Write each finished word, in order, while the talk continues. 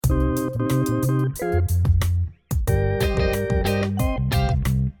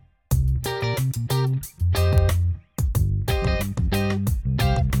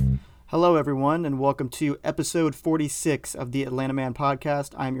Hello, everyone, and welcome to episode 46 of the Atlanta Man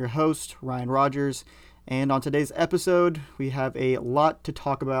Podcast. I'm your host, Ryan Rogers, and on today's episode, we have a lot to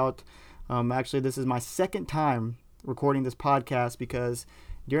talk about. Actually, this is my second time recording this podcast because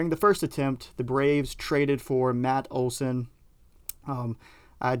during the first attempt, the Braves traded for Matt Olson.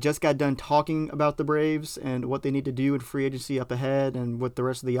 I just got done talking about the Braves and what they need to do in free agency up ahead and with the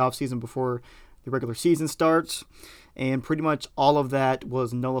rest of the offseason before the regular season starts. And pretty much all of that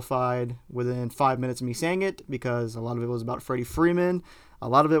was nullified within 5 minutes of me saying it because a lot of it was about Freddie Freeman. A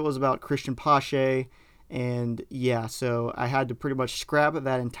lot of it was about Christian Pache. And yeah, so I had to pretty much scrap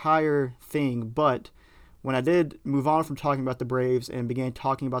that entire thing. But when I did move on from talking about the Braves and began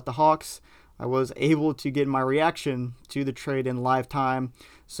talking about the Hawks, I was able to get my reaction to the trade in live time.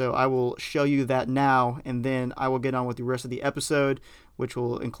 So I will show you that now, and then I will get on with the rest of the episode, which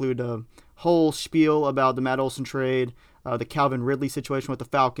will include a whole spiel about the Matt Olson trade, the Calvin Ridley situation with the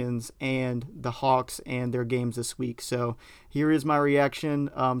Falcons, and the Hawks and their games this week. So here is my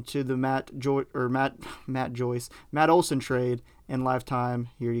reaction to the Matt Olson trade in live time.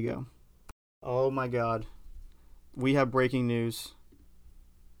 Here you go. Oh my God, we have breaking news.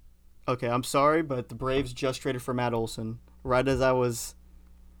 Okay, I'm sorry, but the Braves just traded for Matt Olson right as I was.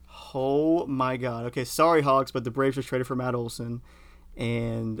 Oh my God. Okay, sorry Hawks, but the Braves just traded for Matt Olson.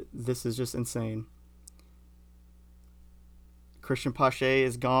 And this is just insane. Christian Pache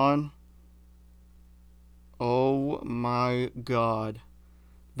is gone. Oh my God.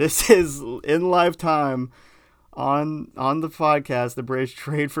 This is in live time on the podcast. The Braves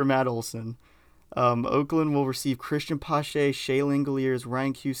trade for Matt Olson. Oakland will receive Christian Pache, Shea Langeliers,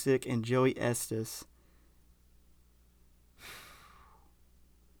 Ryan Cusick, and Joey Estes.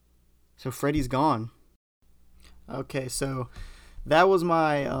 So Freddie's gone. Okay, so that was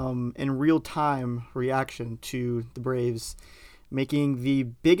my in real time reaction to the Braves making the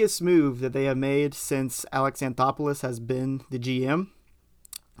biggest move that they have made since Alex Anthopoulos has been the GM.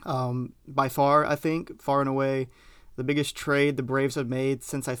 By far, I think, far and away, the biggest trade the Braves have made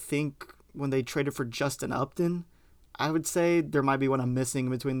since I think when they traded for Justin Upton. I would say there might be one I'm missing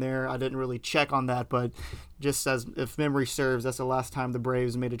in between there. I didn't really check on that, but just as if memory serves, that's the last time the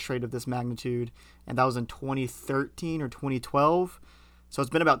Braves made a trade of this magnitude, and that was in 2013 or 2012. So it's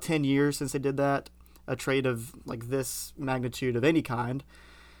been about 10 years since they did that, a trade of like this magnitude of any kind.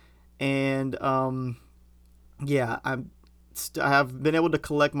 And yeah, I have been able to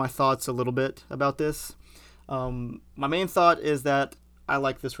collect my thoughts a little bit about this. My main thought is that I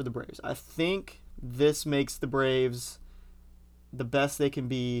like this for the Braves. I think this makes the Braves the best they can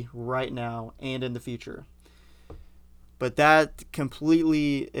be right now and in the future. But that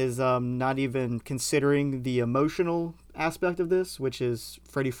completely is not even considering the emotional aspect of this, which is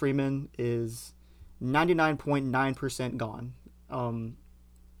Freddie Freeman is 99.9% gone,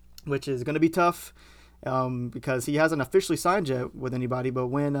 which is going to be tough because he hasn't officially signed yet with anybody. But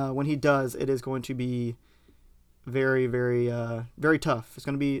when he does, it is going to be very, very, very tough. It's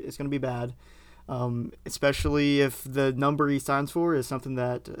gonna be bad, especially if the number he signs for is something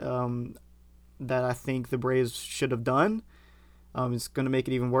that I think the Braves should have done. It's going to make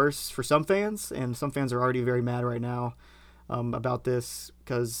it even worse for some fans, and some fans are already very mad right now about this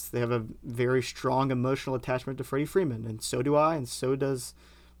because they have a very strong emotional attachment to Freddie Freeman, and so do I, and so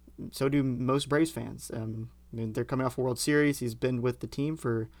do most Braves fans. I mean, they're coming off a World Series. He's been with the team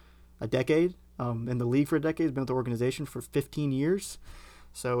for a decade. In the league for a decade, he's been with the organization for 15 years.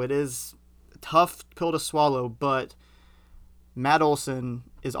 So it is a tough pill to swallow, but Matt Olson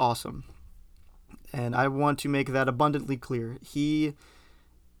is awesome. And I want to make that abundantly clear. He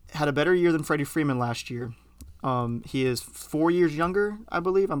had a better year than Freddie Freeman last year. He is 4 years younger, I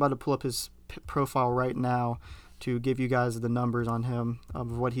believe. I'm about to pull up his profile right now to give you guys the numbers on him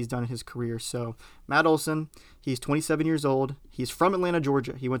of what he's done in his career. So Matt Olson, he's 27 years old. He's from Atlanta,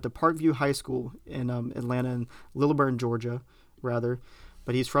 Georgia. He went to Parkview High School in Atlanta and Lilburn, Georgia, rather.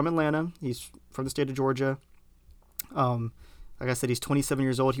 But he's from Atlanta. He's from the state of Georgia. Like I said, he's 27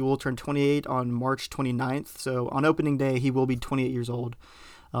 years old. He will turn 28 on March 29th. So on opening day, he will be 28 years old.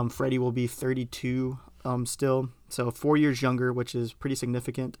 Freddie will be 32 still. So 4 years younger, which is pretty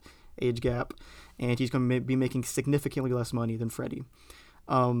significant age gap. And he's going to be making significantly less money than Freddie.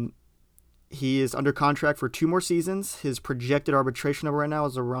 He is under contract for 2 more seasons. His projected arbitration number right now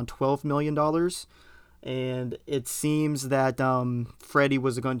is around $12 million. And it seems that Freddie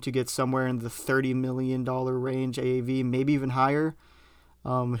was going to get somewhere in the $30 million range AAV, maybe even higher.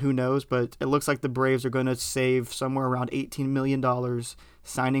 Who knows? But it looks like the Braves are going to save somewhere around $18 million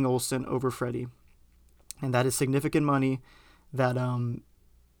signing Olson over Freddie. and that is significant money that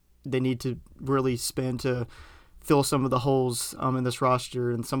they need to really spend to fill some of the holes in this roster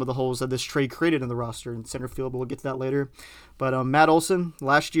and some of the holes that this trade created in the roster in center field, but we'll get to that later. But Matt Olson,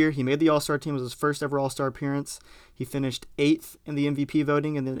 last year, he made the All-Star team. It was his first ever All-Star appearance. He finished 8th in the MVP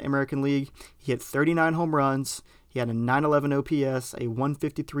voting in the American League. He hit 39 home runs. He had a 911 OPS, a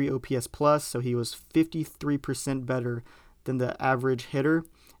 153 OPS plus, so he was 53% better than the average hitter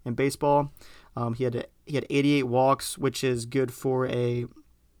in baseball. He had 88 walks, which is good for a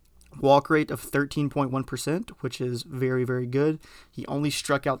walk rate of 13.1%, which is very, very good. He only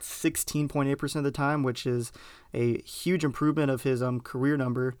struck out 16.8% of the time, which is a huge improvement of his career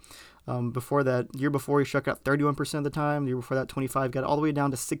number. Before that, year before, he struck out 31% of the time. The year before that, 25, got all the way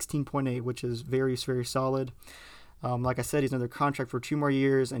down to 16.8, which is very, very solid. Like I said, he's under contract for 2 more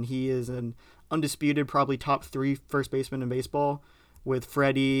years, and he is an undisputed, probably top 3 first baseman in baseball, with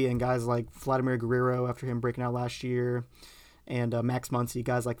Freddie and guys like Vladimir Guerrero after him breaking out last year, and Max Muncy,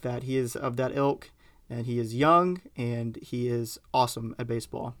 guys like that. He is of that ilk, and he is young, and he is awesome at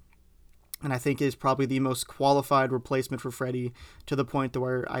baseball. And I think is probably the most qualified replacement for Freddie, to the point to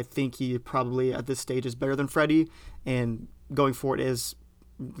where I think he probably at this stage is better than Freddie, and going forward is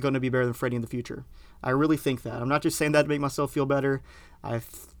going to be better than Freddie in the future. I really think that. I'm not just saying that to make myself feel better. I've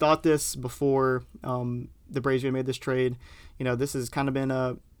thought this before the Braves made this trade. This has kind of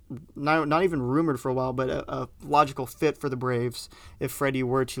been not even rumored for a while, but a logical fit for the Braves if Freddie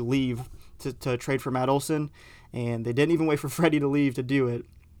were to leave to trade for Matt Olson. And they didn't even wait for Freddie to leave to do it.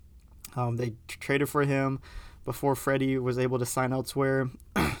 They traded for him before Freddie was able to sign elsewhere.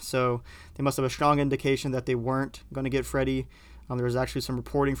 So they must have a strong indication that they weren't going to get Freddie. There was actually some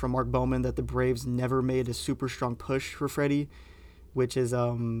reporting from Mark Bowman that the Braves never made a super strong push for Freddie, which is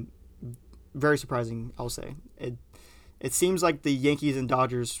very surprising, I'll say. It seems like the Yankees and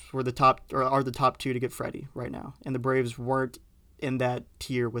Dodgers are the top 2 to get Freddie right now, and the Braves weren't in that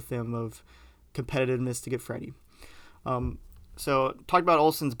tier with them of competitiveness to get Freddie. So talk about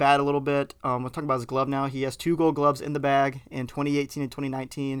Olson's bat a little bit. We'll talk about his glove now. He has 2 Gold Gloves in the bag in 2018 and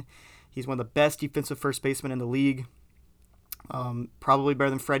 2019. He's one of the best defensive first basemen in the league. Probably better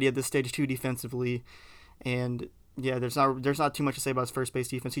than Freddie at this stage too defensively. And yeah, there's not too much to say about his first base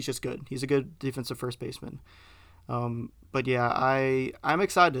defense. He's just good. He's a good defensive first baseman. But yeah, I'm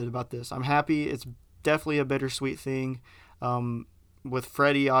excited about this. I'm happy. It's definitely a bittersweet thing with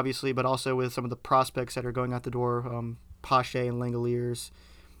Freddie, obviously, but also with some of the prospects that are going out the door. Pache and Langoliers,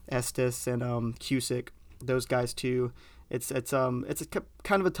 Estes and Cusick, those guys too. It's kind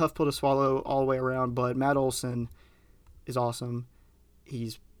of a tough pill to swallow all the way around. But Matt Olson is awesome.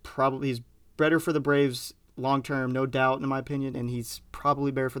 He's better for the Braves long term, no doubt, in my opinion, and he's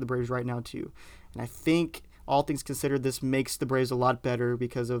probably better for the Braves right now too. And I think, all things considered, this makes the Braves a lot better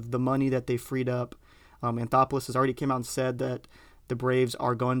because of the money that they freed up. Anthopoulos has already came out and said that the Braves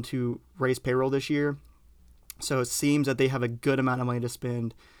are going to raise payroll this year, so it seems that they have a good amount of money to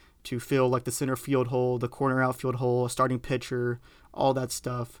spend to fill like the center field hole, the corner outfield hole, a starting pitcher, all that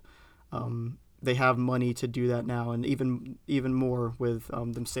stuff. They have money to do that now, and even more with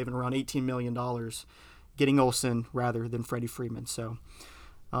them saving around $18 million getting Olson rather than Freddie Freeman. So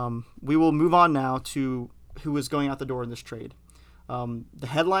we will move on now to who is going out the door in this trade. The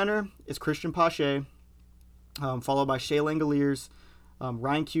headliner is Christian Pache, followed by Shea Langoliers,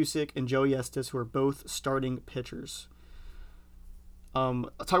 Ryan Cusick, and Joey Estes, who are both starting pitchers.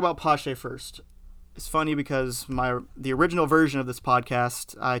 I'll talk about Pache first. It's funny because the original version of this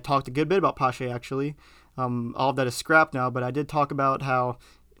podcast, I talked a good bit about Pache, actually. All of that is scrapped now, but I did talk about how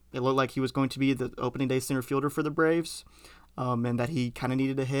it looked like he was going to be the opening day center fielder for the Braves, and that he kind of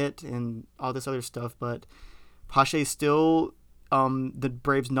needed a hit and all this other stuff. But Pache is still the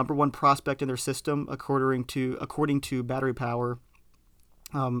Braves' #1 prospect in their system, according to Battery Power,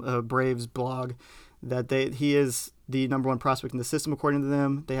 a Braves blog, that he is the #1 prospect in the system according to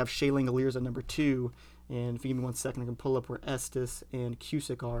them. They have Shea Langoliers at number 2, and if you give me 1 second, I can pull up where Estes and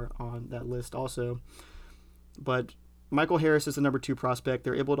Cusick are on that list also. But Michael Harris is the number 2 prospect.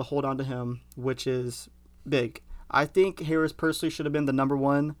 They're able to hold on to him, which is big. I think Harris personally should have been the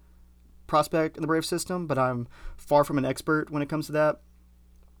 #1 prospect in the Braves system, but I'm far from an expert when it comes to that.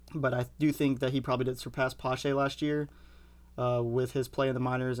 But I do think that he probably did surpass Pache last year with his play in the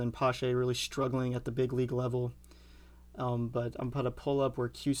minors and Pache really struggling at the big league level. But I'm going to pull up where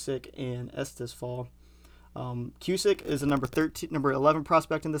Cusick and Estes fall. Cusick is a number 11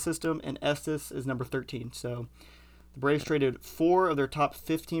 prospect in the system, and Estes is number 13. So the Braves traded 4 of their top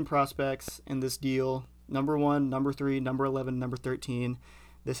 15 prospects in this deal: number 1, number 3, number 11, number 13.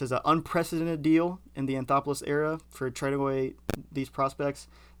 This is an unprecedented deal in the Anthopoulos era for trading away these prospects.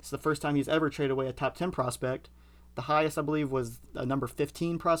 It's the first time he's ever traded away a top 10 prospect. The highest, I believe, was a number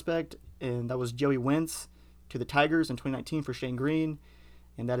 15 prospect, and that was Joey Wentz to the Tigers in 2019 for Shane Green,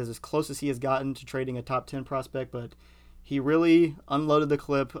 and that is as close as he has gotten to trading a top 10 prospect, but he really unloaded the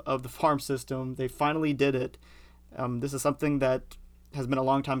clip of the farm system. They finally did it. This is something that has been a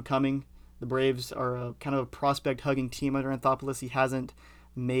long time coming. The Braves are a kind of a prospect-hugging team under Anthopoulos. He hasn't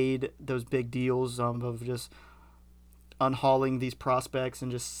made those big deals of just unhauling these prospects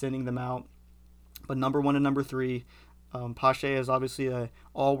and just sending them out. But number 1 and number 3, Pache is obviously a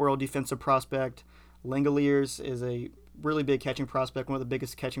all-world defensive prospect. Langoliers is a really big catching prospect, one of the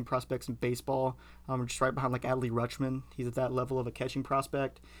biggest catching prospects in baseball, just right behind like Adley Rutschman. He's at that level of a catching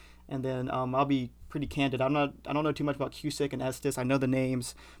prospect. And then I'll be pretty candid. I don't know too much about Cusick and Estes. I know the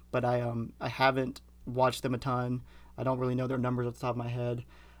names, but I haven't watched them a ton. I don't really know their numbers off the top of my head.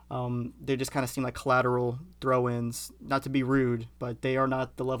 They just kind of seem like collateral throw-ins. Not to be rude, but they are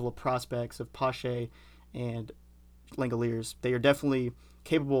not the level of prospects of Pache and Langoliers. They are definitely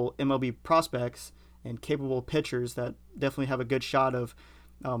capable MLB prospects and capable pitchers that definitely have a good shot of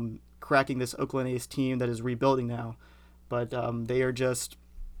cracking this Oakland A's team that is rebuilding now. But they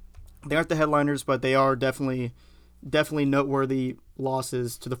aren't the headliners, but they are definitely noteworthy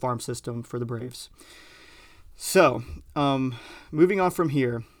losses to the farm system for the Braves. So, moving on from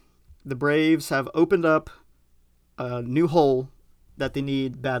here, the Braves have opened up a new hole that they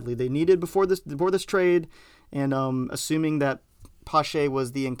need badly. They needed before this trade, and assuming that Pache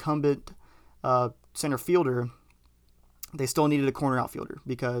was the incumbent center fielder, they still needed a corner outfielder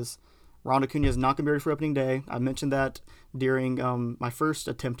because Ron Acuna is not going to be ready for opening day. I mentioned that during my first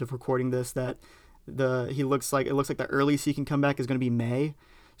attempt of recording this, that it looks like the earliest he can come back is going to be May.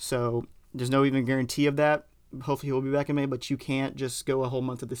 So there's no even guarantee of that. Hopefully he'll be back in May, but you can't just go a whole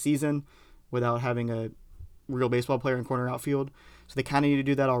month of the season without having a real baseball player in corner outfield. So they kind of need to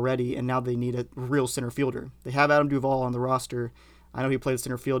do that already, and now they need a real center fielder. They have Adam Duvall on the roster. I know he played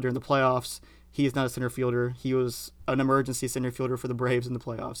center field during the playoffs. He is not a center fielder. He was an emergency center fielder for the Braves in the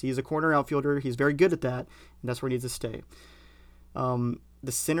playoffs. He's a corner outfielder. He's very good at that, and that's where he needs to stay.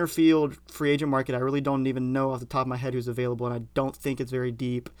 The center field free agent market, I really don't even know off the top of my head who's available, and I don't think it's very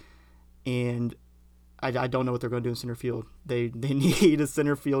deep, and I don't know what they're going to do in center field. They need a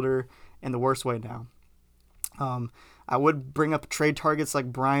center fielder in the worst way now. I would bring up trade targets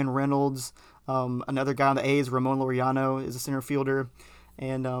like Brian Reynolds. Another guy on the A's, Ramon Laureano, is a center fielder.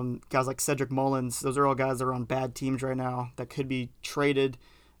 And guys like Cedric Mullins, those are all guys that are on bad teams right now that could be traded.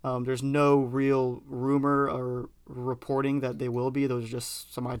 There's no real rumor or reporting that they will be. Those are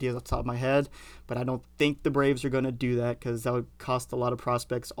just some ideas off the top of my head. But I don't think the Braves are going to do that because that would cost a lot of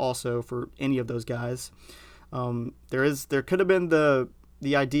prospects also for any of those guys. There could have been the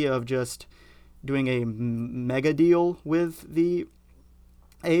idea of just doing a mega deal with the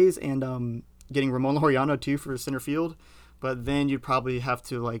A's and getting Ramon Laureano too for center field. But then you'd probably have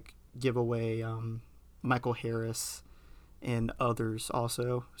to give away Michael Harris and others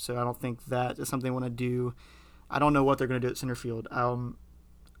also. So I don't think that is something they want to do. I don't know what they're going to do at center field.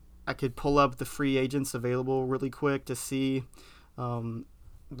 I could pull up the free agents available really quick to see,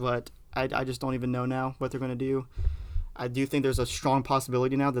 but I just don't even know now what they're going to do. I do think there's a strong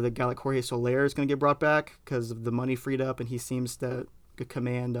possibility now that a guy like Jorge Soler is going to get brought back because of the money freed up, and he seems to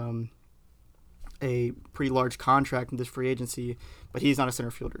command a pretty large contract in this free agency, but he's not a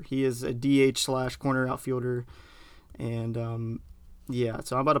center fielder. He is a DH/corner outfielder. And,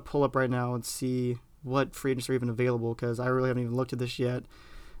 so I'm about to pull up right now and see what free agents are even available because I really haven't even looked at this yet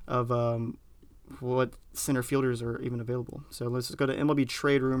of what center fielders are even available. So let's just go to MLB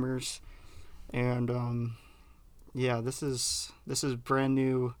trade rumors. And, this is brand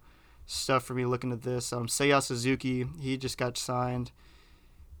new stuff for me looking at this. Seiya Suzuki, he just got signed.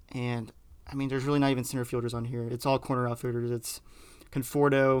 And, there's really not even center fielders on here. It's all corner outfielders. It's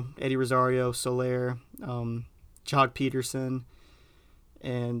Conforto, Eddie Rosario, Soler, Jock Peterson,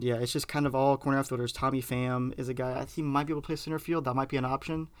 and it's just kind of all corner outfielders. Tommy Pham is a guy, I think he might be able to play center field. That might be an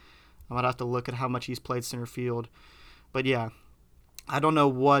option. I might have to look at how much he's played center field. But I don't know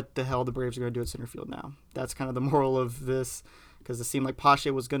what the hell the Braves are going to do at center field now. That's kind of the moral of this because it seemed like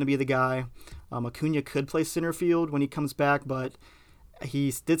Pache was going to be the guy. Acuna could play center field when he comes back, but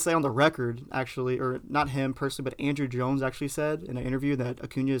he did say on the record, actually, or not him personally, but Andrew Jones actually said in an interview that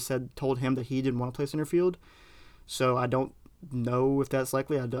Acuna told him that he didn't want to play center field. So I don't know if that's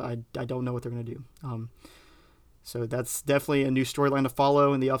likely. I don't know what they're going to do. So that's definitely a new storyline to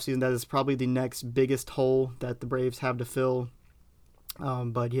follow in the offseason. That is probably the next biggest hole that the Braves have to fill.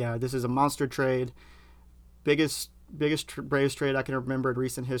 This is a monster trade. Biggest Braves trade I can remember in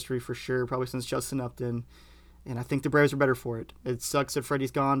recent history for sure, probably since Justin Upton. And I think the Braves are better for it. It sucks that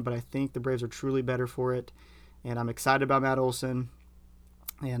Freddie's gone, but I think the Braves are truly better for it. And I'm excited about Matt Olson.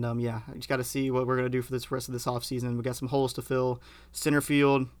 And, I just got to see what we're going to do for this rest of this offseason. We got some holes to fill. Center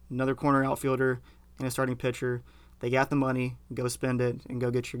field, another corner outfielder, and a starting pitcher. They got the money. Go spend it and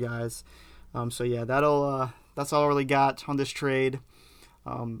go get your guys. That's all I really got on this trade.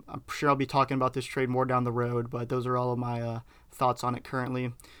 I'm sure I'll be talking about this trade more down the road, but those are all of my thoughts on it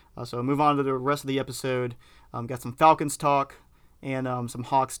currently. So I'll move on to the rest of the episode. Got some Falcons talk and some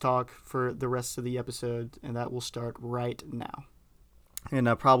Hawks talk for the rest of the episode, and that will start right now. And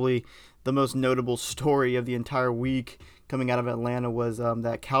probably the most notable story of the entire week coming out of Atlanta was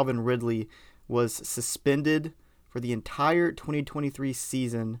that Calvin Ridley was suspended for the entire 2023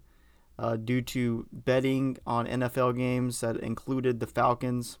 season due to betting on NFL games that included the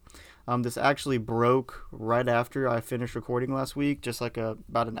Falcons. This actually broke right after I finished recording last week, just like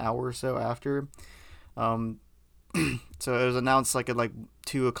about an hour or so after. So it was announced at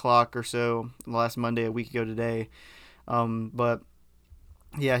 2 o'clock or so last Monday, a week ago today. But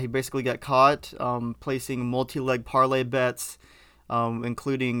yeah, he basically got caught placing multi-leg parlay bets,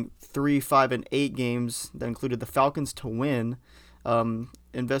 including 3, 5, and 8 games that included the Falcons to win.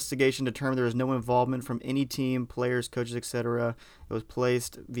 Investigation determined there was no involvement from any team, players, coaches, etc. It was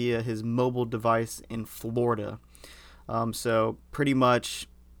placed via his mobile device in Florida. So pretty much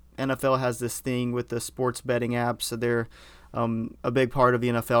NFL has this thing with the sports betting apps. So they're a big part of the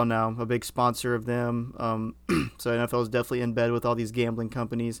NFL now, a big sponsor of them. So NFL is definitely in bed with all these gambling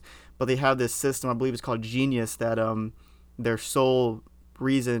companies. But they have this system, I believe it's called Genius, that their sole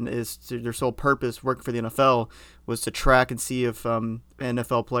purpose working for the NFL was to track and see if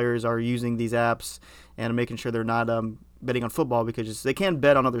NFL players are using these apps and making sure they're not betting on football, because they can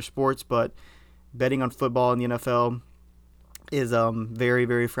bet on other sports, but betting on football in the NFL is very,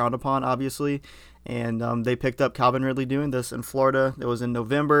 very frowned upon, obviously. And they picked up Calvin Ridley doing this in Florida. It was in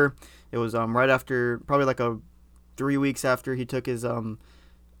November. It was right after, probably 3 weeks after he took his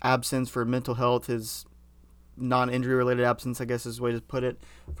absence for mental health, his non-injury related absence, I guess is the way to put it,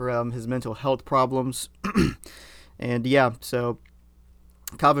 for his mental health problems. And yeah, so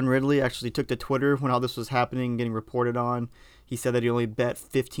Calvin Ridley actually took to Twitter when all this was happening, getting reported on. He said that he only bet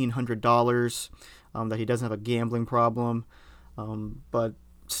 $1,500, that he doesn't have a gambling problem. But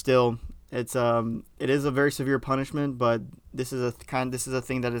still, it is a very severe punishment, but this is a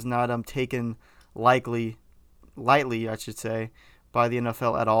thing that is not taken lightly, I should say, by the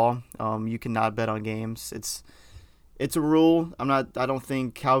NFL at all. You cannot bet on games. It's a rule. I don't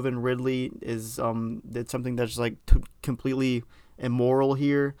think Calvin Ridley is it's something that's completely immoral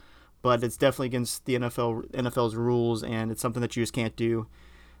here, but it's definitely against the NFL's rules, and it's something that you just can't do.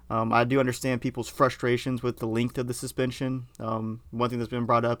 I do understand people's frustrations with the length of the suspension. One thing that's been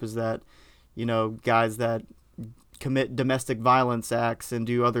brought up is that, guys that commit domestic violence acts and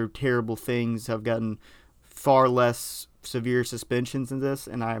do other terrible things have gotten far less severe suspensions than this,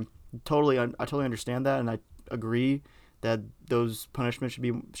 and I totally understand that, and I agree that those punishments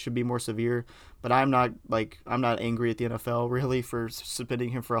should be more severe. But I'm not angry at the NFL really for suspending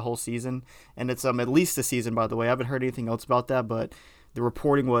him for a whole season, and it's at least a season, by the way. I haven't heard anything else about that, but the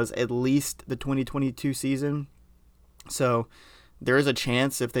reporting was at least the 2022 season. So there is a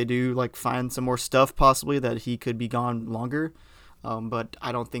chance, if they do find some more stuff, possibly, that he could be gone longer. But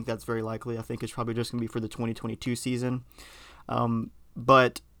I don't think that's very likely. I think it's probably just going to be for the 2022 season.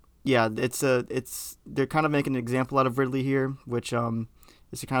 But yeah, they're kind of making an example out of Ridley here, which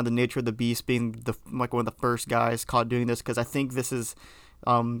is kind of the nature of the beast, being one of the first guys caught doing this, because I think this is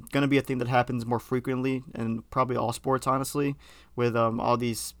going to be a thing that happens more frequently in probably all sports, honestly, with all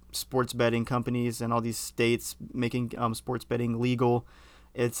these sports betting companies and all these states making sports betting legal.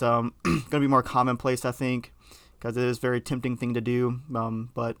 It's going to be more commonplace, I think, because it is a very tempting thing to do.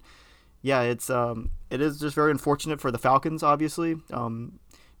 But yeah, it is just very unfortunate for the Falcons, obviously. I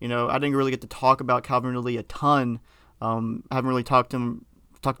didn't really get to talk about Calvin Ridley a ton. I haven't really talked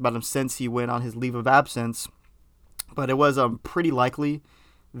about him since he went on his leave of absence. But it was pretty likely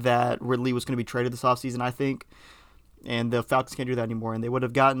that Ridley was going to be traded this offseason, I think. And the Falcons can't do that anymore. And they would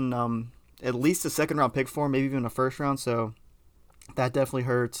have gotten at least a second-round pick for him, maybe even a first round. So that definitely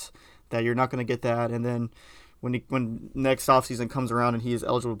hurts that you're not going to get that. And then when next offseason comes around and he is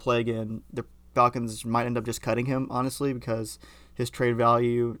eligible to play again, the Falcons might end up just cutting him, honestly, because his trade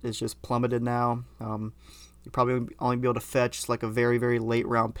value is just plummeted now. You probably only be able to fetch a very, very late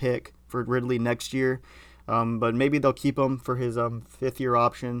round pick for Ridley next year. But maybe they'll keep him for his fifth-year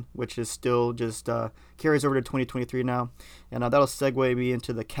option, which is still just carries over to 2023 now. And that'll segue me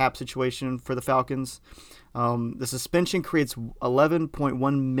into the cap situation for the Falcons. The suspension creates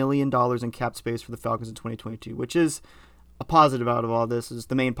 $11.1 million in cap space for the Falcons in 2022, which is a positive out of all this. Is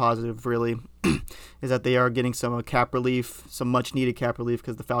the main positive, really, is that they are getting some cap relief, some much-needed cap relief,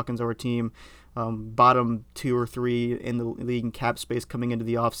 because the Falcons are a team bottom 2 or 3 in the league in cap space coming into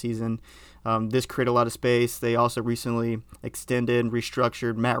the offseason. This created a lot of space. They also recently extended and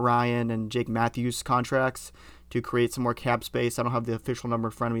restructured Matt Ryan and Jake Matthews contracts to create some more cap space. I don't have the official number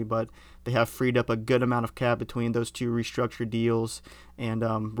in front of me, but they have freed up a good amount of cap between those two restructured deals and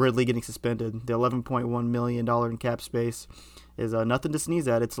Ridley getting suspended. The $11.1 million in cap space is nothing to sneeze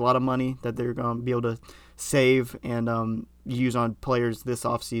at. It's a lot of money that they're going to be able to save and use on players this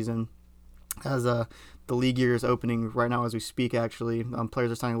offseason. As the league year is opening right now as we speak, actually.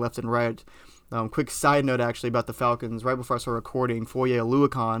 Players are signing left and right. Quick side note, actually, about the Falcons. Right before I started recording, Foye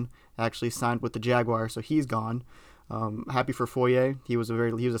Oluokun actually signed with the Jaguars, so he's gone. Happy for Foye. He was a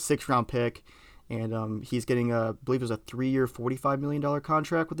 6th-round pick, and he's getting, I believe it was a 3-year, $45 million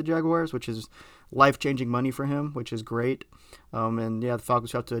contract with the Jaguars, which is life-changing money for him, which is great. And, yeah, the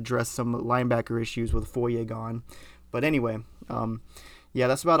Falcons have to address some linebacker issues with Foye gone. But anyway, yeah,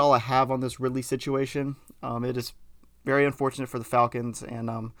 that's about all I have on this Ridley situation. It is very unfortunate for the Falcons,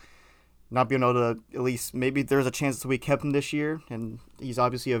 and not being able to, at least maybe there's a chance that we kept him this year, and he's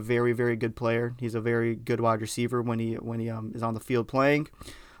obviously a very, very good player. He's a very good wide receiver when he is on the field playing.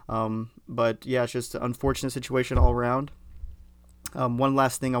 But yeah, it's just an unfortunate situation all around. One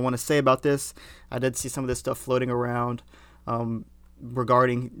last thing I want to say about this, I did see some of this stuff floating around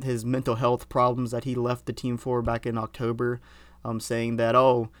regarding his mental health problems that he left the team for back in October. Saying that,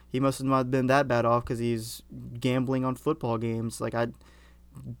 he must not have been that bad off because he's gambling on football games.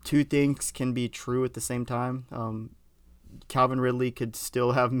 Two things can be true at the same time. Calvin Ridley could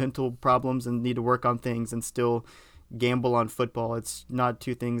still have mental problems and need to work on things and still gamble on football. It's not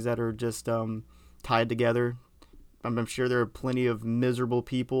two things that are just tied together. I'm sure there are plenty of miserable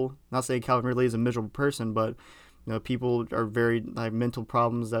people. Not saying Calvin Ridley is a miserable person, but people are very mental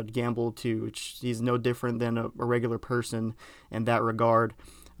problems that gamble too. He's no different than a regular person in that regard.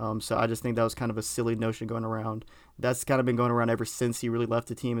 So I just think that was kind of a silly notion going around. That's kind of been going around ever since he really left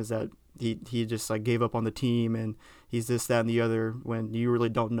the team, is that he just gave up on the team and he's this, that, and the other, when you really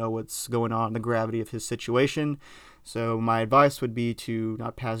don't know what's going on, the gravity of his situation. So my advice would be to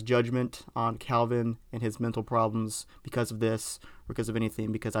not pass judgment on Calvin and his mental problems because of this or because of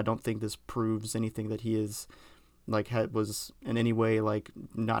anything, because I don't think this proves anything that he is was in any way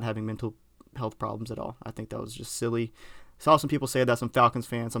not having mental health problems at all. I think that was just silly. Saw some people say that, some Falcons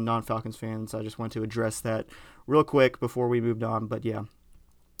fans, some non-Falcons fans. I just wanted to address that real quick before we moved on. But yeah,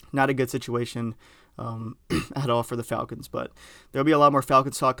 not a good situation at all for the Falcons. But there'll be a lot more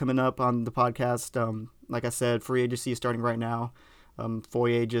Falcons talk coming up on the podcast. Like I said, free agency is starting right now.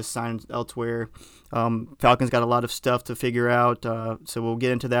 Foye just signed elsewhere. Falcons got a lot of stuff to figure out, so we'll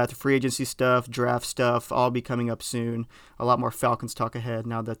get into that. The free agency stuff, draft stuff, all be coming up soon. A lot more Falcons talk ahead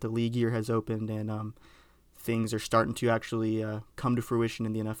now that the league year has opened and things are starting to actually come to fruition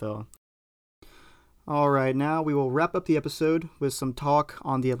in the NFL. All right, now we will wrap up the episode with some talk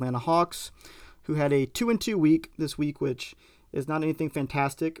on the Atlanta Hawks, who had a 2-2 week this week, which is not anything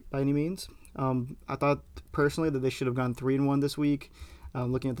fantastic by any means. I thought personally that they should have gone 3-1 this week,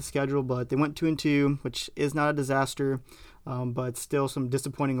 looking at the schedule, but they went 2-2, which is not a disaster, but still some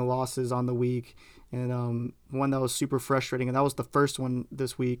disappointing losses on the week, and one that was super frustrating, and that was the first one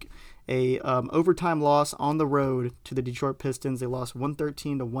this week, a overtime loss on the road to the Detroit Pistons. They lost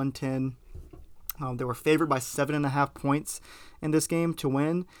 113-110. They were favored by 7.5 points in this game to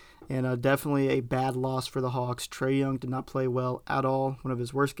win, and definitely a bad loss for the Hawks. Trae Young did not play well at all, one of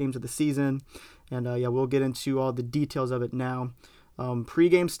his worst games of the season, and we'll get into all the details of it now.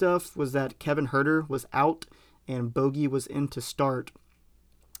 Pre-game stuff was that Kevin Huerter was out and Bogey was in to start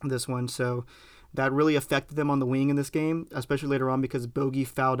this one, so that really affected them on the wing in this game, especially later on because Bogey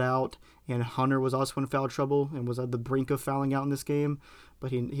fouled out and Hunter was also in foul trouble and was at the brink of fouling out in this game,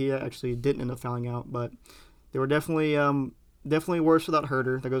 but he actually didn't end up fouling out. But they were definitely worse without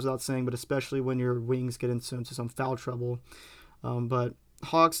Huerter. That goes without saying, but especially when your wings get into some foul trouble. But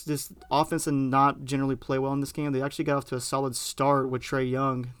Hawks, this offense did not generally play well in this game. They actually got off to a solid start with Trae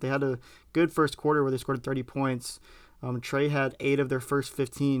Young. They had a good first quarter where they scored 30 points. Trae had 8 of their first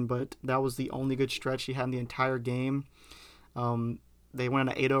 15, but that was the only good stretch he had in the entire game. They went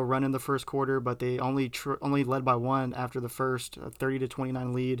on an 8-0 run in the first quarter, but they only led by 1 after the first, a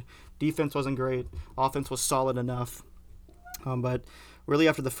 30-29 lead. Defense wasn't great. Offense was solid enough. But really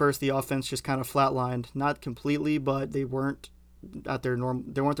after the first, the offense just kind of flatlined. Not completely, but they weren't at their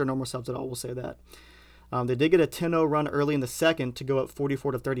they weren't their normal selves at all. We'll say that. They did get a 10-0 run early in the second to go up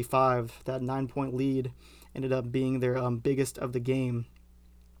 44-35. That 9-point lead ended up being their biggest of the game.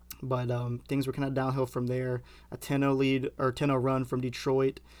 But things were kind of downhill from there. A 10-0 lead or 10-0 run from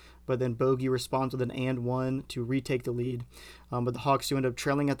Detroit, but then Bogey responds with an and one to retake the lead. But the Hawks do end up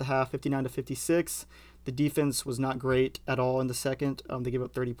trailing at the half, 59-56. The defense was not great at all in the second. They gave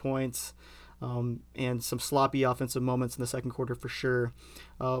up 30 points. And some sloppy offensive moments in the second quarter for sure.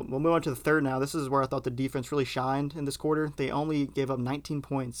 We'll move on to the third now. This is where I thought the defense really shined in this quarter. They only gave up 19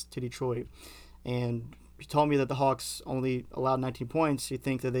 points to Detroit. And if you told me that the Hawks only allowed 19 points, you'd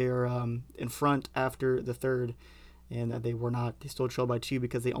think that they are in front after the third, and that they were not. They still trailed by 2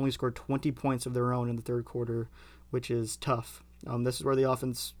 because they only scored 20 points of their own in the third quarter, which is tough. This is where the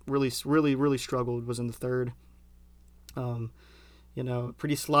offense really struggled, was in the third.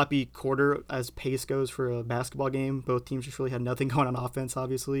 Pretty sloppy quarter as pace goes for a basketball game. Both teams just really had nothing going on offense,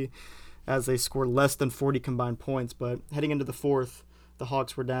 obviously, as they scored less than 40 combined points. But heading into the fourth, the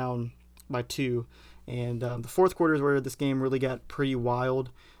Hawks were down by 2. And the fourth quarter is where this game really got pretty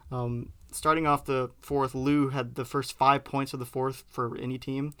wild. Starting off the fourth, Lou had the first 5 points of the fourth for any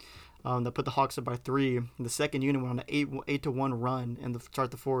team. That put the Hawks up by 3. And the second unit went on an 8-1 run in the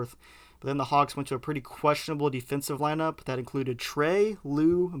start the fourth. But then the Hawks went to a pretty questionable defensive lineup that included Trey,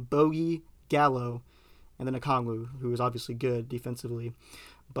 Lou, Bogey, Gallo, and then Okongwu, who was obviously good defensively.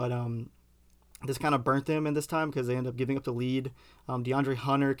 But this kind of burnt them in this time because they ended up giving up the lead. DeAndre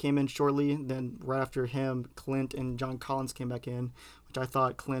Hunter came in shortly. Then right after him, Clint and John Collins came back in, which I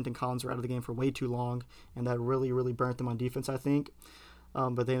thought Clint and Collins were out of the game for way too long, and that really burnt them on defense, I think.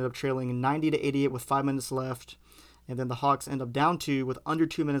 But they ended up trailing 90-88 with 5 minutes left. And then the Hawks end up down 2 with under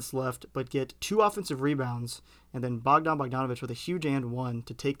 2 minutes left, but get 2 offensive rebounds. And then Bogdanovich with a huge and one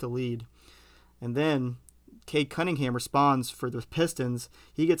to take the lead. And then Cade Cunningham responds for the Pistons.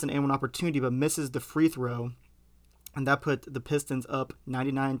 He gets an and one opportunity, but misses the free throw. And that put the Pistons up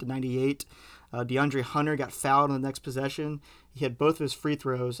 99-98. DeAndre Hunter got fouled on the next possession. He had both of his free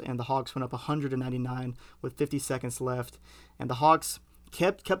throws, and the Hawks went up 100-99 with 50 seconds left. And the Hawks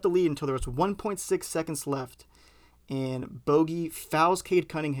kept the lead until there was 1.6 seconds left. And Bogey fouls Cade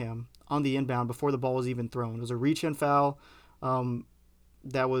Cunningham on the inbound before the ball was even thrown. It was a reach-in foul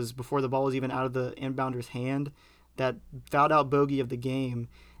that was before the ball was even out of the inbounder's hand that fouled Bogey out of the game,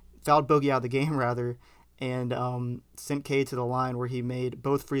 and sent Cade to the line where he made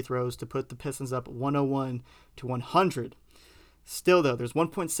both free throws to put the Pistons up 101-100. Still, though, there's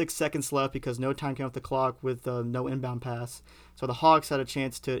 1.6 seconds left because no time came off the clock with no inbound pass. So the Hawks had a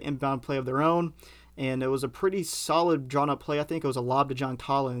chance to inbound play of their own, and it was a pretty solid drawn-up play. I think it was a lob to John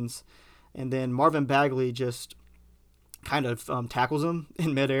Collins, and then Marvin Bagley just kind of tackles him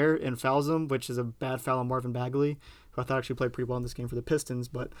in midair and fouls him, which is a bad foul on Marvin Bagley, who I thought actually played pretty well in this game for the Pistons.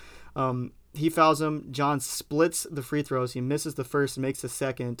 But he fouls him. John splits the free throws. He misses the first, makes the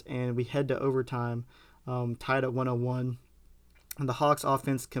second, and we head to overtime, tied at 101. And the Hawks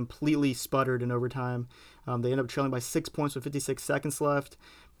offense completely sputtered in overtime. They end up trailing by 6 points with 56 seconds left.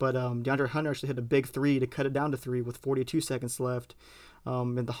 But DeAndre Hunter actually hit a big 3 to cut it down to 3 with 42 seconds left.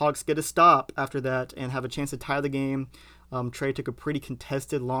 And the Hawks get a stop after that and have a chance to tie the game. Trey took a pretty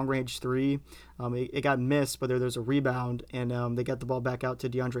contested long-range 3. It got missed, but there's a rebound, and they got the ball back out to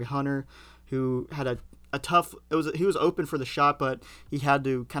DeAndre Hunter, who had a tough. He was open for the shot, but he had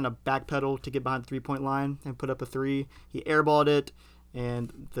to kind of backpedal to get behind the three-point line and put up a 3. He airballed it,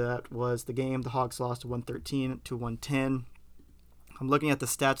 and that was the game. The Hawks lost 113-110. I'm looking at the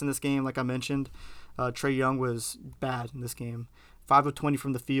stats in this game. Like I mentioned, Trae Young was bad in this game. 5 of 20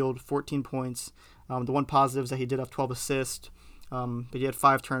 from the field, 14 points. The one positive is that he did have 12 assists, but he had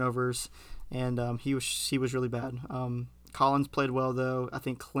 5 turnovers, and he was really bad. Collins played well, though. I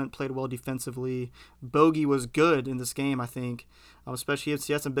think Clint played well defensively. Bogey was good in this game, I think. Especially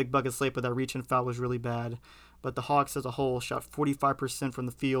he had some big buckets late, but that reach and foul was really bad. But the Hawks as a whole shot 45% from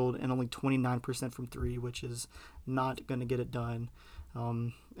the field and only 29% from 3, which is not going to get it done.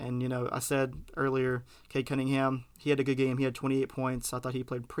 And, I said earlier, Cade Cunningham, he had a good game. He had 28 points. I thought he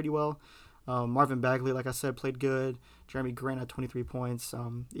played pretty well. Marvin Bagley, like I said, played good. Jeremy Grant had 23 points,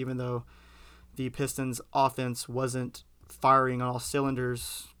 even though the Pistons' offense wasn't firing on all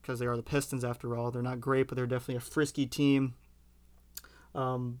cylinders because they are the Pistons after all. They're not great, but they're definitely a frisky team.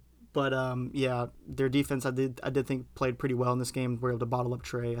 Yeah, their defense I did think played pretty well in this game. We're able to bottle up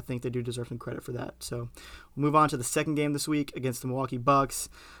Trey. I think they do deserve some credit for that. So we'll move on to the second game this week against the Milwaukee Bucks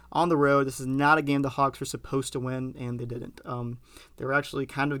on the road. This is not a game the Hawks were supposed to win, and they didn't. They were actually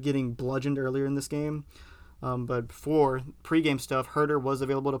kind of getting bludgeoned earlier in this game. But before pregame stuff, Herter was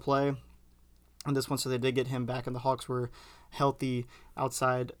available to play on this one, so they did get him back, and the Hawks were healthy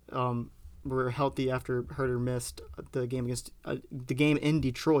outside. Were healthy after Herter missed the game in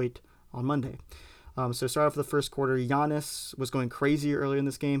Detroit on Monday. So start off the first quarter, Giannis was going crazy earlier in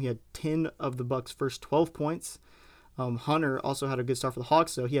this game. He had 10 of the Bucks' first 12 points. Hunter also had a good start for the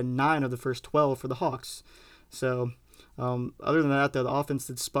Hawks, so he had 9 of the first 12 for the Hawks. So other than that, the offense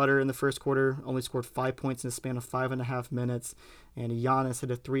did sputter in the first quarter, only scored 5 points in a span of 5.5 minutes, and Giannis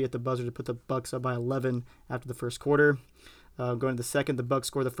hit a 3 at the buzzer to put the Bucks up by 11 after the first quarter. Going to the second, the Bucks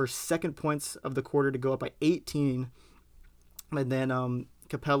scored the first second points of the quarter to go up by 18, and then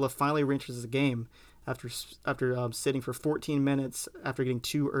Capella finally reaches the game after sitting for 14 minutes after getting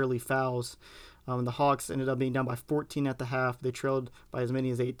 2 early fouls. The Hawks ended up being down by 14 at the half. They trailed by as many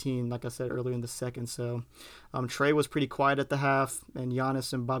as 18, like I said earlier in the second. So Trey was pretty quiet at the half, and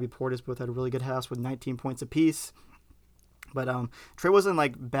Giannis and Bobby Portis both had really good halves with 19 points apiece. But Trey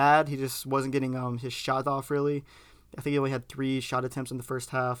wasn't bad. He just wasn't getting his shot off really. I think he only had 3 shot attempts in the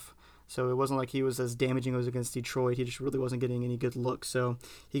first half. So it wasn't like he was as damaging as against Detroit. He just really wasn't getting any good looks. So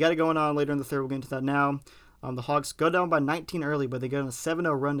he got it going on later in the third. We'll get into that now. The Hawks go down by 19 early, but they get on a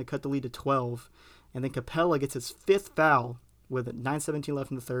 7-0 run to cut the lead to 12. And then Capella gets his 5th foul with 9:17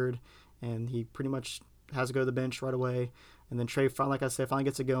 left in the third, and he pretty much has to go to the bench right away. And then Trey, finally gets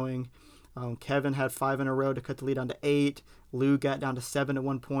it going. Kevin had 5 in a row to cut the lead down to 8. Lou got down to 7 at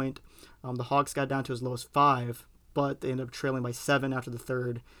one point. The Hawks got down to as low as 5, but they ended up trailing by 7 after the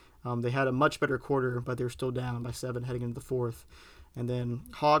third. They had a much better quarter, but they were still down by 7 heading into the fourth. And then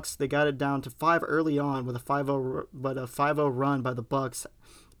Hawks, they got it down to 5 early on with a 5-0 run by the Bucks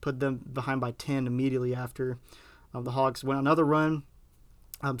put them behind by 10 immediately after. The Hawks went on another run,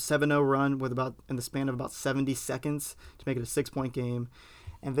 7-0 run in the span of about 70 seconds to make it a 6-point game.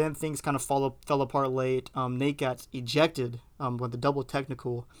 And then things kind of fell apart late. Nate got ejected with a double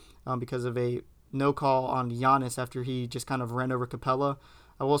technical because of a no call on Giannis after he just kind of ran over Capella.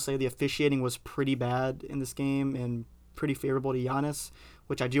 I will say the officiating was pretty bad in this game and pretty favorable to Giannis,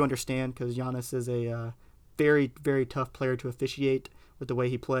 which I do understand because Giannis is a very, very tough player to officiate with the way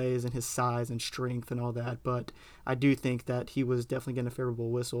he plays and his size and strength and all that. But I do think that he was definitely getting a favorable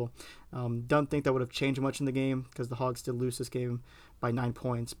whistle. Don't think that would have changed much in the game because the Hawks did lose this game by 9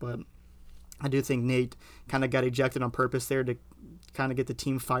 points. But I do think Nate kind of got ejected on purpose there to kind of get the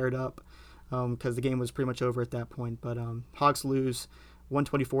team fired up because the game was pretty much over at that point. But Hawks lose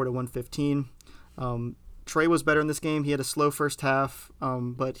 124 to 115. Trey was better in this game. He had a slow first half,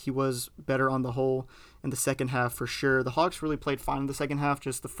 but he was better on the whole in the second half for sure. The Hawks really played fine in the second half,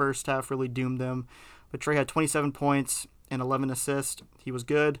 just the first half really doomed them. But Trey had 27 points and 11 assists. He was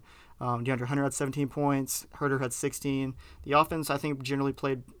good. DeAndre Hunter had 17 points. Herter had 16. The offense, I think, generally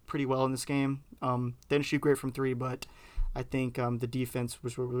played pretty well in this game. Didn't shoot great from 3, but I think the defense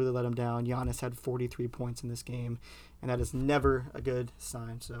was what really let him down. Giannis had 43 points in this game, and that is never a good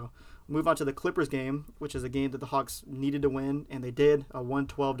sign. So we'll move on to the Clippers game, which is a game that the Hawks needed to win, and they did. A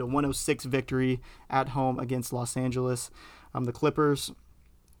 112 to 106 victory at home against Los Angeles. The Clippers,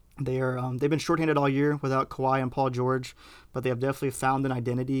 they've been shorthanded all year without Kawhi and Paul George, but they have definitely found an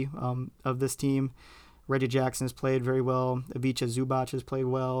identity of this team. Reggie Jackson has played very well. Ivica Zubac has played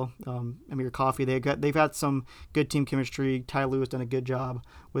well. Amir Coffey, they've had some good team chemistry. Ty Lue has done a good job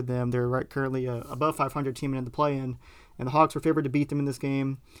with them. They're currently above 500 team in the play-in, and the Hawks were favored to beat them in this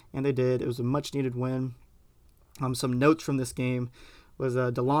game, and they did. It was a much-needed win. Some notes from this game was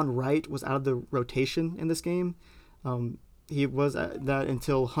DeLon Wright was out of the rotation in this game. He was that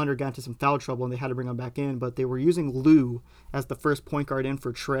until Hunter got into some foul trouble and they had to bring him back in. But they were using Lou as the first point guard in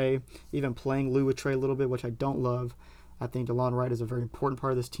for Trey, even playing Lou with Trey a little bit, which I don't love. I think DeLon Wright is a very important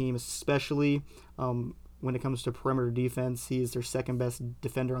part of this team, especially when it comes to perimeter defense. He is their second best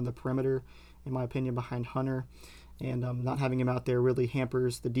defender on the perimeter, in my opinion, behind Hunter. And not having him out there really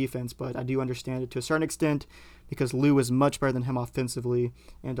hampers the defense, but I do understand it to a certain extent because Lou is much better than him offensively,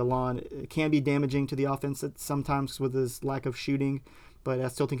 and DeLon can be damaging to the offense sometimes with his lack of shooting, but I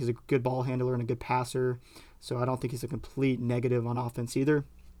still think he's a good ball handler and a good passer, so I don't think he's a complete negative on offense either.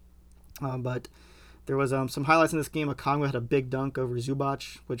 But there was some highlights in this game. Okongwu had a big dunk over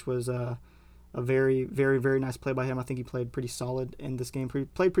Zubac, which was a very, very, very nice play by him. I think he played pretty solid in this game.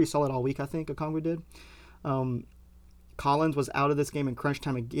 Played pretty solid all week, I think, Okongwu did. Collins was out of this game in crunch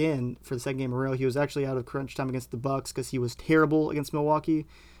time again for the second game in a row. He was actually out of crunch time against the Bucks because he was terrible against Milwaukee.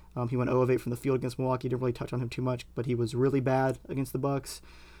 He went 0 of 8 from the field against Milwaukee. Didn't really touch on him too much, but he was really bad against the Bucks.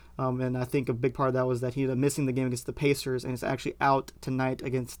 And I think a big part of that was that he ended up missing the game against the Pacers and is actually out tonight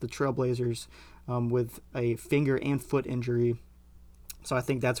against the Trailblazers with a finger and foot injury. So I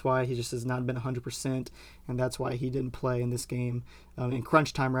think that's why he just has not been 100%, and that's why he didn't play in this game, in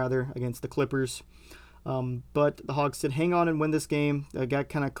crunch time rather, against the Clippers. But the Hawks did hang on and win this game. Got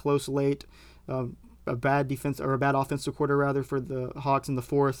kind of close late. A bad offensive quarter rather for the Hawks in the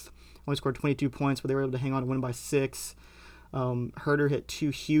fourth. Only scored 22 points, but they were able to hang on and win by 6. Herder hit 2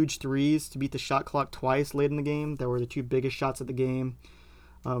 huge threes to beat the shot clock twice late in the game. That were the 2 biggest shots of the game.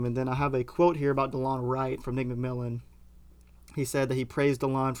 And then I have a quote here about DeLon Wright from Nick McMillan. He said that he praised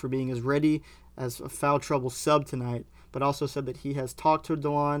DeLon for being as ready as a foul trouble sub tonight, but also said that he has talked to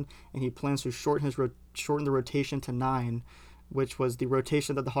DeLon and he plans to shorten the rotation to 9, which was the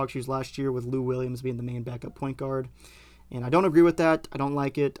rotation that the Hawks used last year with Lou Williams being the main backup point guard. And I don't agree with that. I don't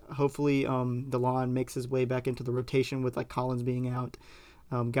like it. Hopefully, DeLon makes his way back into the rotation with like Collins being out.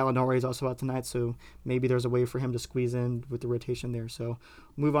 Gallinari is also out tonight, so maybe there's a way for him to squeeze in with the rotation there. So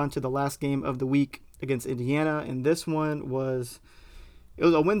move on to the last game of the week against Indiana, and this one was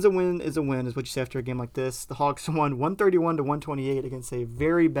a win's a win is what you say after a game like this. The Hawks won 131-128 against a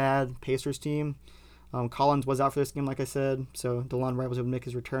very bad Pacers team. Collins was out for this game, like I said, so DeLon Wright was able to make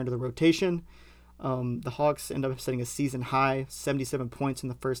his return to the rotation. The Hawks ended up setting a season high, 77 points in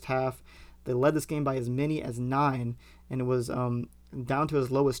the first half. They led this game by as many as 9, and it was down to as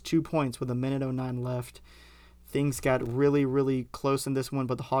low as 2 points with 1:09 left. Things got really, really close in this one,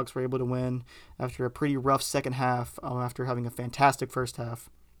 but the Hawks were able to win after a pretty rough second half, after having a fantastic first half.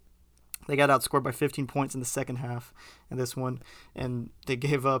 They got outscored by 15 points in the second half in this one, and they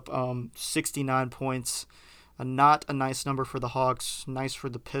gave up 69 points. Not a nice number for the Hawks, nice for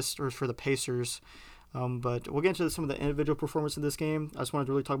the Pacers. But we'll get into some of the individual performance in this game. I just wanted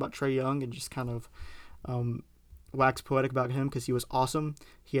to really talk about Trae Young and just kind of wax poetic about him because he was awesome.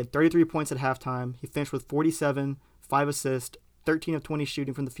 He had 33 points at halftime. He finished with 47, 5 assists, 13 of 20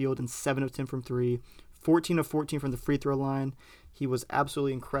 shooting from the field, and 7 of 10 from 3, 14 of 14 from the free throw line. He was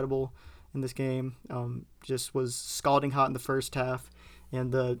absolutely incredible in this game. Just was scalding hot in the first half.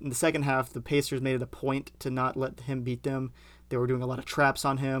 And in the second half, the Pacers made it a point to not let him beat them. They were doing a lot of traps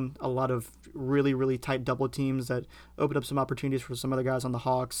on him, a lot of really, really tight double teams that opened up some opportunities for some other guys on the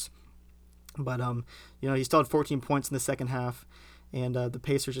Hawks. But, he still had 14 points in the second half, and the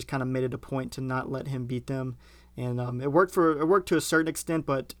Pacers just kind of made it a point to not let him beat them. And it worked to a certain extent,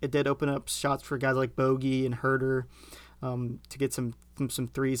 but it did open up shots for guys like Bogey and Herder to get some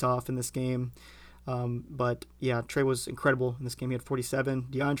threes off in this game. But yeah, Trae was incredible in this game. He had 47.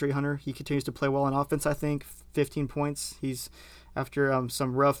 DeAndre Hunter, he continues to play well on offense. I think 15 points. He's after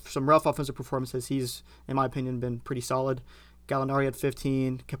some rough offensive performances. He's, in my opinion, been pretty solid. Gallinari had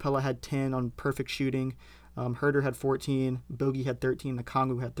 15. Capella had 10 on perfect shooting. Herder had 14. Bogey had 13.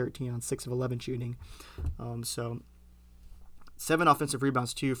 Okongwu had 13 on 6 of 11 shooting. So 7 offensive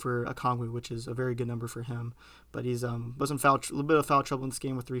rebounds too for Okongwu, which is a very good number for him. But he's was in a little bit of foul trouble in this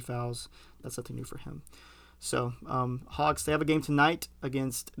game with 3 fouls. That's nothing new for him. So Hawks, they have a game tonight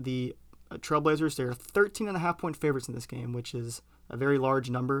against the Trailblazers. They're 13.5 point favorites in this game, which is a very large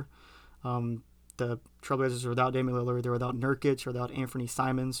number. The Trailblazers are without Damian Lillard. They're without Nurkic, or without Anthony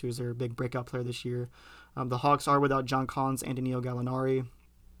Simons, who's their big breakout player this year. The Hawks are without John Collins and Danilo Gallinari,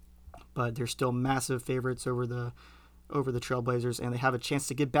 but they're still massive favorites over the Trailblazers, and they have a chance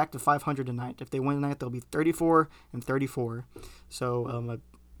to get back to 500 tonight. If they win tonight, they'll be 34-34. So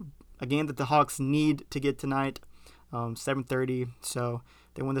a game that the Hawks need to get tonight, 7:30. So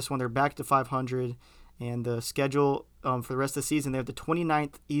they win this one, they're back to 500. And the schedule for the rest of the season, they have the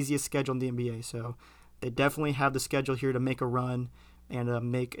 29th easiest schedule in the NBA. So they definitely have the schedule here to make a run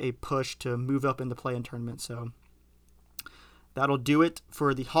and make a push to move up in the play-in tournament. So that'll do it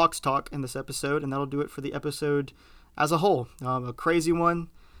for the Hawks talk in this episode, and that'll do it for the episode as a whole. A crazy one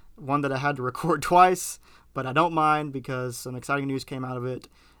that I had to record twice, but I don't mind because some exciting news came out of it.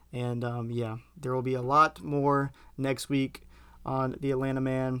 And there will be a lot more next week on the Atlanta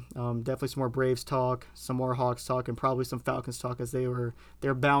Man. Definitely some more Braves talk, some more Hawks talk, and probably some Falcons talk, as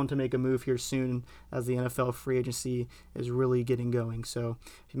they're bound to make a move here soon as the NFL free agency is really getting going. So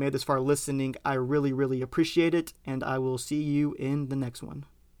if you made this far listening, I really, really appreciate it, and I will see you in the next one.